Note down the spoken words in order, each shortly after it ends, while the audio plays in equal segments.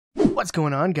What's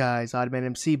going on, guys?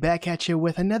 OddManMC back at you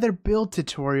with another build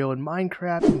tutorial in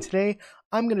Minecraft, and today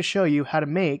I'm going to show you how to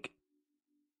make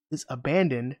this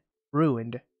abandoned,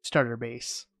 ruined starter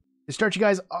base. To start you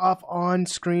guys off, on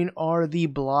screen are the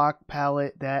block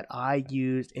palette that I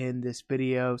used in this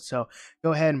video, so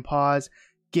go ahead and pause,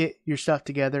 get your stuff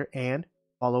together, and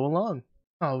follow along.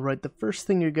 Alright, the first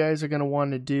thing you guys are going to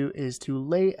want to do is to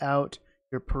lay out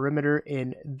your perimeter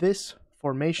in this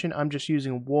formation. I'm just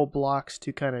using wool blocks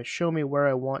to kind of show me where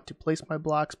I want to place my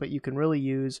blocks, but you can really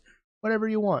use whatever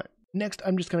you want. Next,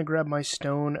 I'm just going to grab my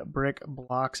stone brick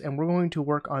blocks, and we're going to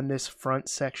work on this front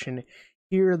section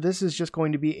here. This is just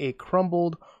going to be a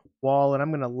crumbled wall, and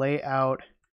I'm going to lay out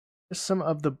just some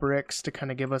of the bricks to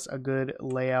kind of give us a good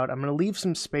layout. I'm going to leave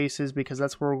some spaces because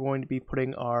that's where we're going to be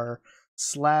putting our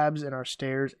slabs and our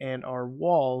stairs and our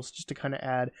walls, just to kind of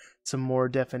add some more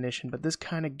definition, but this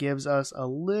kind of gives us a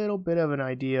little bit of an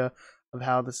idea of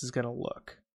how this is going to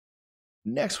look.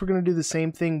 Next, we're going to do the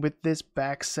same thing with this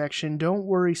back section. Don't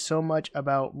worry so much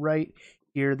about right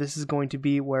here. This is going to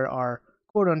be where our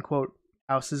quote-unquote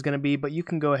house is going to be, but you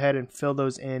can go ahead and fill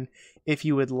those in if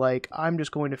you would like. I'm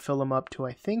just going to fill them up to,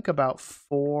 I think, about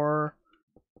four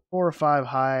or five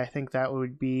high. I think that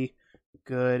would be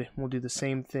good. We'll do the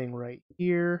same thing right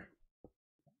here.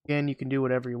 Again, you can do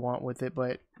whatever you want with it,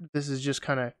 but this is just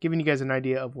kind of giving you guys an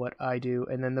idea of what I do.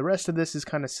 And then the rest of this is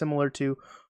kind of similar to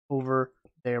over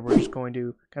there. We're just going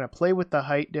to kind of play with the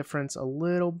height difference a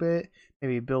little bit,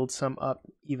 maybe build some up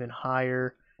even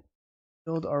higher,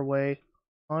 build our way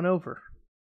on over.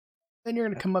 Then you're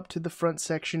going to come up to the front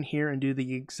section here and do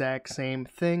the exact same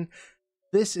thing.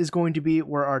 This is going to be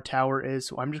where our tower is,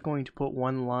 so I'm just going to put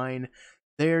one line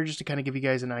there just to kind of give you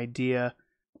guys an idea.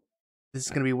 This is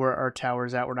going to be where our tower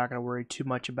is at. We're not going to worry too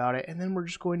much about it. And then we're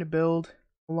just going to build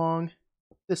along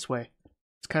this way.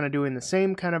 It's kind of doing the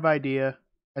same kind of idea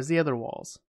as the other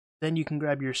walls. Then you can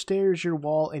grab your stairs, your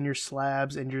wall, and your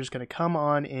slabs, and you're just going to come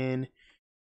on in,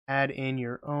 add in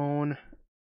your own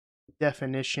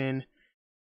definition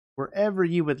wherever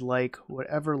you would like,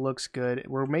 whatever looks good.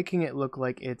 We're making it look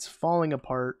like it's falling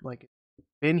apart, like it's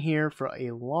been here for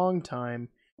a long time,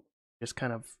 just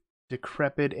kind of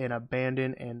decrepit and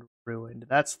abandoned and ruined.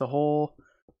 That's the whole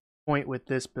point with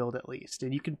this build, at least.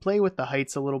 And you can play with the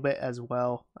heights a little bit as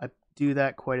well. I do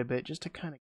that quite a bit just to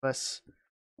kind of give us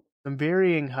some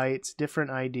varying heights, different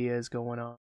ideas going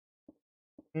on.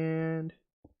 And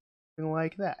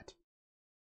like that.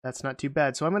 That's not too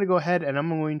bad. So I'm going to go ahead and I'm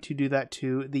going to do that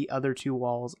to the other two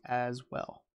walls as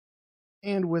well.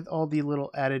 And with all the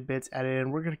little added bits added in,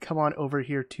 we're going to come on over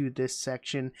here to this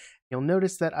section. You'll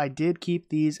notice that I did keep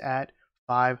these at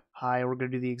 5 high. We're going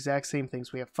to do the exact same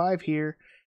things. We have 5 here,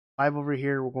 5 over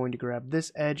here. We're going to grab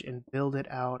this edge and build it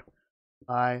out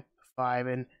by 5.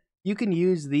 And you can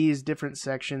use these different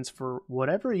sections for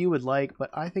whatever you would like,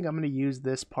 but I think I'm going to use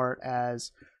this part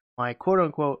as my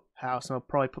quote-unquote house. And I'll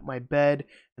probably put my bed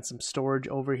and some storage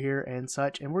over here and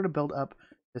such. And we're going to build up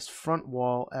this front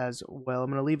wall as well. I'm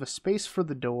going to leave a space for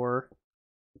the door,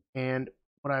 and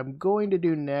what I'm going to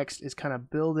do next is kind of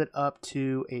build it up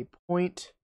to a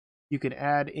point. You can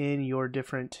add in your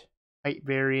different height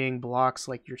varying blocks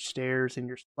like your stairs and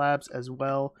your slabs as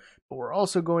well, but we're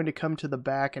also going to come to the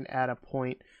back and add a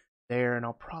point there, and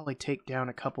I'll probably take down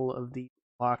a couple of the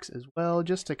blocks as well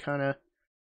just to kind of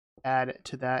add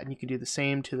to that. And you can do the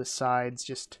same to the sides,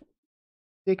 just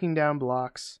taking down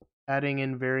blocks, adding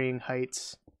in varying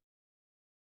heights,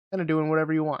 kind of doing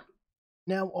whatever you want.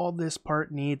 Now all this part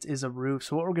needs is a roof,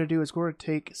 so what we're going to do is we're going to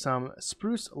take some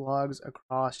spruce logs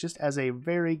across just as a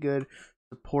very good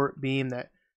support beam that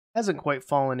hasn't quite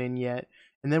fallen in yet,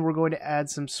 and then we're going to add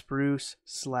some spruce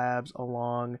slabs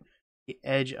along the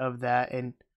edge of that,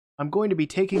 and I'm going to be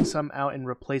taking some out and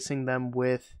replacing them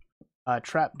with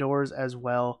trapdoors as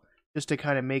well, just to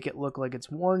kind of make it look like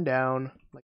it's worn down,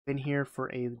 like it's been here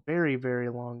for a very, very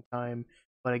long time.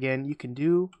 But again, you can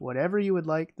do whatever you would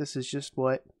like. This is just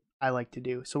what I like to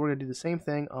do. So we're going to do the same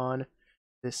thing on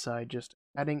this side, just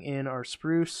adding in our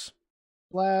spruce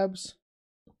slabs,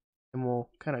 and we'll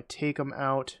kind of take them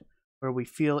out where we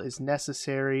feel is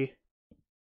necessary,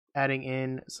 adding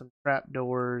in some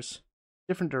trapdoors.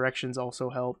 Different directions also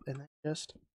help, and then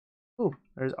just, oh,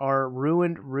 there's our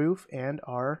ruined roof and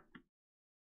our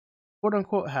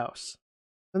quote-unquote house.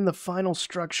 Then the final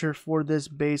structure for this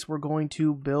base, we're going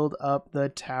to build up the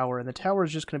tower, and the tower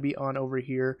is just going to be on over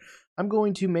here. I'm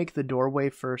going to make the doorway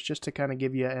first just to kind of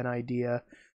give you an idea.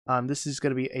 This is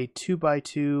going to be a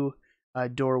 2x2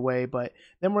 doorway, but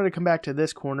then we're going to come back to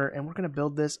this corner and we're going to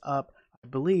build this up. I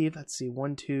believe, let's see,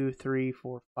 1, 2, 3,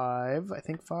 4, 5, I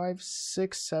think 5,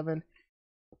 6, 7,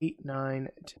 8, 9,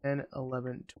 10,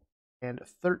 11, and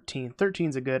 13. 13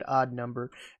 is a good odd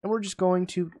number. And we're just going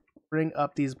to bring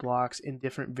up these blocks in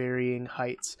different varying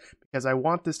heights because I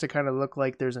want this to kind of look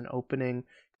like there's an opening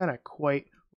kind of quite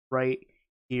right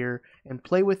here, and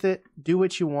play with it, do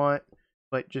what you want,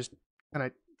 but just kind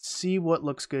of see what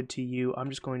looks good to you. I'm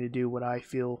just going to do what I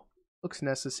feel looks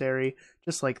necessary,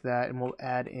 just like that, and we'll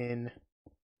add in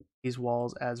these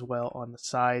walls as well on the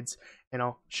sides, and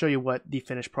I'll show you what the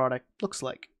finished product looks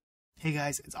like. Hey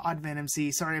guys, it's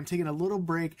OddManMC. Sorry, I'm taking a little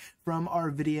break from our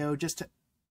video just to...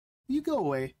 You go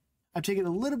away. I'm taking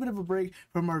a little bit of a break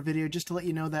from our video just to let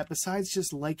you know that besides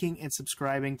just liking and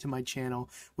subscribing to my channel,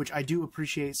 which I do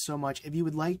appreciate so much, if you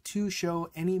would like to show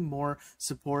any more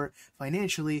support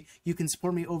financially, you can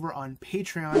support me over on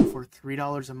Patreon for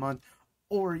 $3 a month,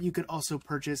 or you could also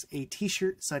purchase a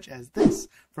t-shirt such as this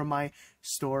from my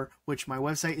store, which my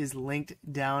website is linked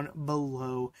down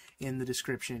below in the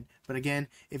description. But again,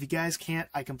 if you guys can't,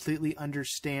 I completely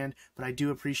understand, but I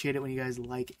do appreciate it when you guys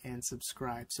like and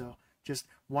subscribe. So just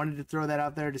wanted to throw that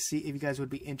out there to see if you guys would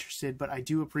be interested, but I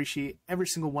do appreciate every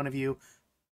single one of you.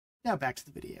 Now back to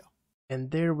the video. And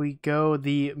there we go.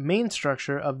 The main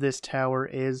structure of this tower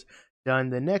is done.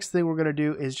 The next thing we're going to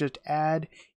do is just add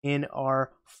in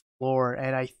our floor,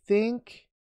 and I think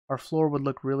our floor would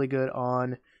look really good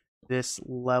on this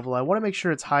level. I want to make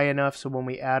sure it's high enough so when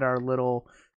we add our little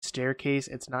staircase,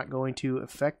 it's not going to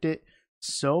affect it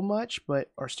so much,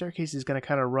 but our staircase is going to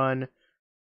kind of run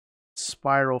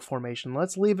spiral formation.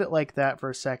 Let's leave it like that for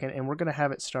a second, and we're going to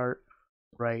have it start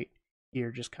right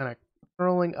here, just kind of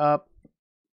curling up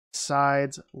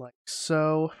sides like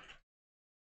so,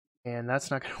 and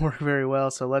that's not going to work very well,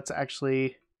 so let's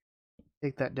actually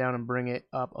take that down and bring it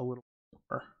up a little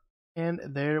more. And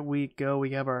there we go.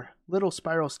 We have our little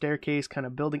spiral staircase kind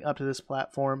of building up to this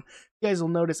platform. You guys will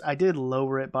notice I did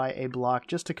lower it by a block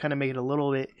just to kind of make it a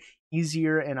little bit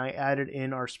easier, and I added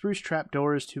in our spruce trap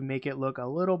doors to make it look a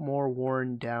little more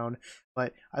worn down.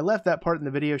 But I left that part in the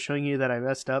video showing you that I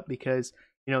messed up because,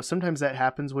 you know, sometimes that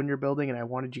happens when you're building, and I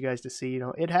wanted you guys to see, you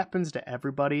know, it happens to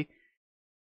everybody.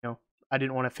 You know, I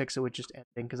didn't want to fix it with just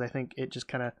ending because I think it just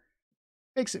kind of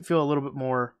makes it feel a little bit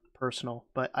more personal.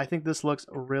 But I think this looks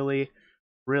really,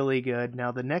 really good.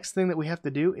 Now the next thing that we have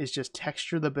to do is just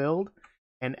texture the build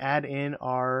and add in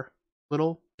our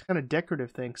little kind of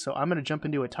decorative thing. So I'm going to jump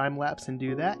into a time lapse and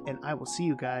do that, and I will see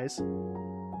you guys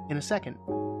in a second.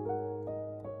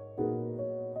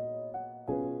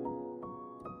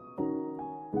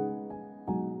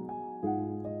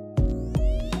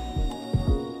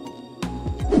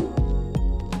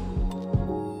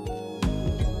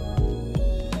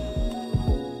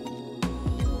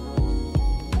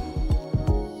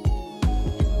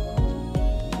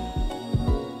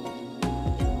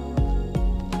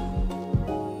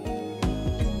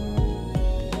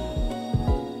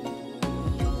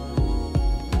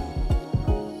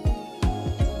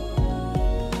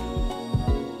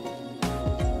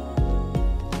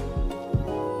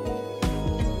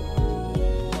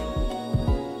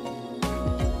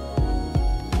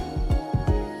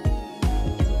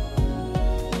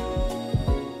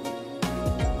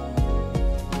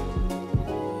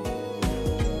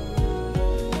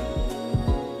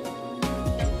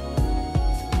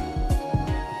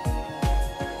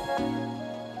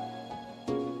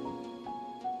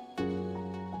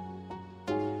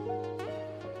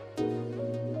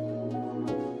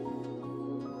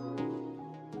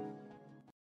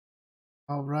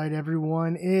 All right,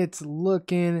 everyone, it's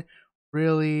looking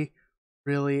really,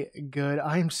 really good.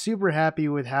 I'm super happy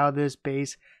with how this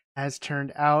base has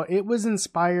turned out. It was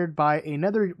inspired by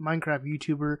another Minecraft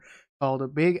YouTuber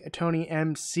called Big Tony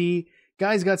MC.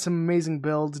 Guy's got some amazing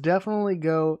builds. Definitely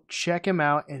go check him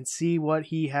out and see what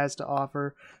he has to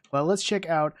offer. Well, let's check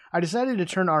out. I decided to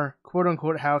turn our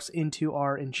quote-unquote house into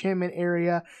our enchantment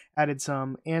area. Added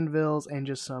some anvils and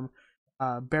just some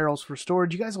barrels for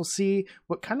storage. You guys will see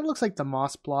what kind of looks like the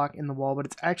moss block in the wall, but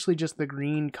it's actually just the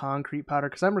green concrete powder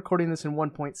because I'm recording this in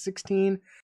 1.16.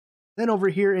 Then over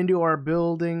here into our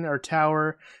building, our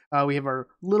tower, we have our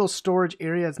little storage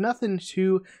area. It's nothing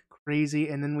too crazy,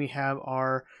 and then we have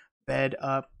our bed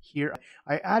up here.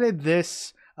 I added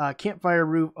this campfire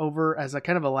roof over as a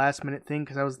kind of a last minute thing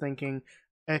because I was thinking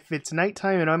if it's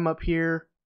nighttime and I'm up here,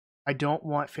 I don't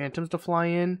want phantoms to fly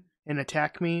in and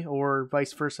attack me or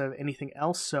vice versa, anything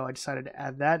else, so I decided to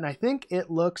add that, and I think it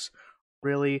looks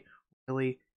really,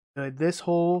 really good. This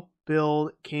whole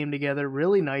build came together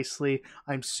really nicely.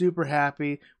 I'm super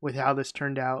happy with how this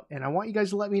turned out, and I want you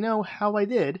guys to let me know how I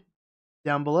did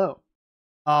down below.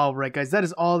 Alright guys, that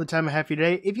is all the time I have for you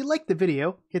today. If you liked the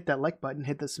video, hit that like button,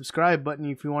 hit the subscribe button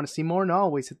if you want to see more, and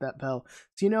always hit that bell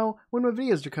so you know when my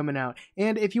videos are coming out.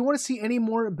 And if you want to see any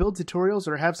more build tutorials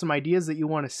or have some ideas that you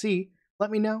want to see, let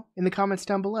me know in the comments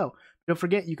down below. Don't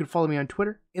forget, you can follow me on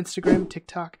Twitter, Instagram,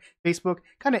 TikTok, Facebook,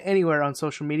 kind of anywhere on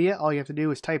social media. All you have to do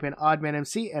is type in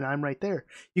OddManMC and I'm right there.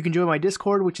 You can join my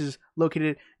Discord, which is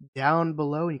located down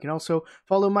below. And you can also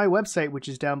follow my website, which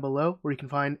is down below, where you can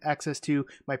find access to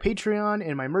my Patreon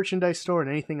and my merchandise store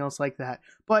and anything else like that.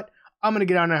 But I'm going to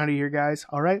get on out of here, guys.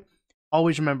 All right?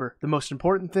 Always remember, the most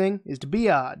important thing is to be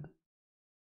odd.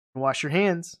 And wash your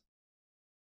hands.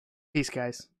 Peace,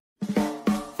 guys.